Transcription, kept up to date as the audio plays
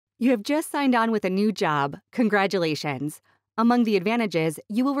You have just signed on with a new job. Congratulations. Among the advantages,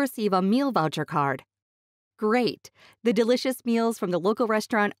 you will receive a meal voucher card. Great. The delicious meals from the local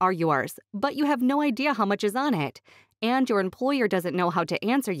restaurant are yours, but you have no idea how much is on it. And your employer doesn't know how to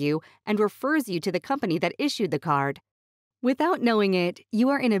answer you and refers you to the company that issued the card. Without knowing it, you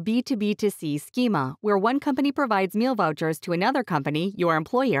are in a B2B2C schema where one company provides meal vouchers to another company, your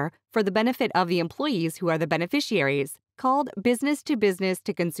employer, for the benefit of the employees who are the beneficiaries, called business to business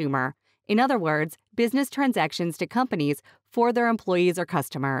to consumer. In other words, business transactions to companies for their employees or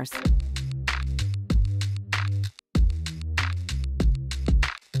customers.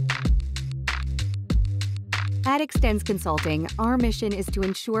 At Extends Consulting, our mission is to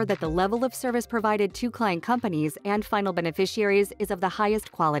ensure that the level of service provided to client companies and final beneficiaries is of the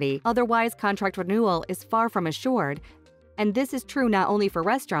highest quality. Otherwise, contract renewal is far from assured. And this is true not only for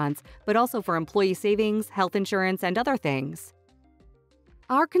restaurants, but also for employee savings, health insurance, and other things.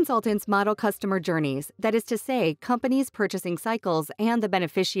 Our consultants model customer journeys, that is to say, companies' purchasing cycles and the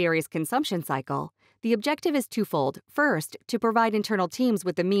beneficiary's consumption cycle. The objective is twofold. First, to provide internal teams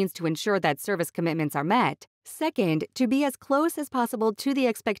with the means to ensure that service commitments are met. Second, to be as close as possible to the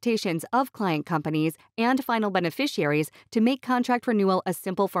expectations of client companies and final beneficiaries to make contract renewal a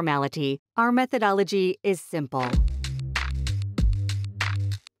simple formality. Our methodology is simple.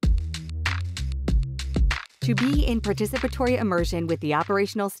 To be in participatory immersion with the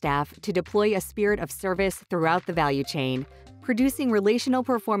operational staff to deploy a spirit of service throughout the value chain, producing relational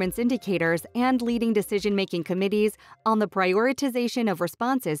performance indicators and leading decision-making committees on the prioritization of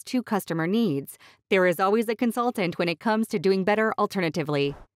responses to customer needs. There is always a consultant when it comes to doing better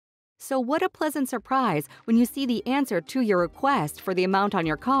alternatively. So what a pleasant surprise when you see the answer to your request for the amount on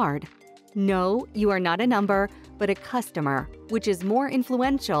your card. No, you are not a number, but a customer, which is more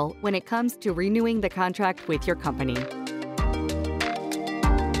influential when it comes to renewing the contract with your company.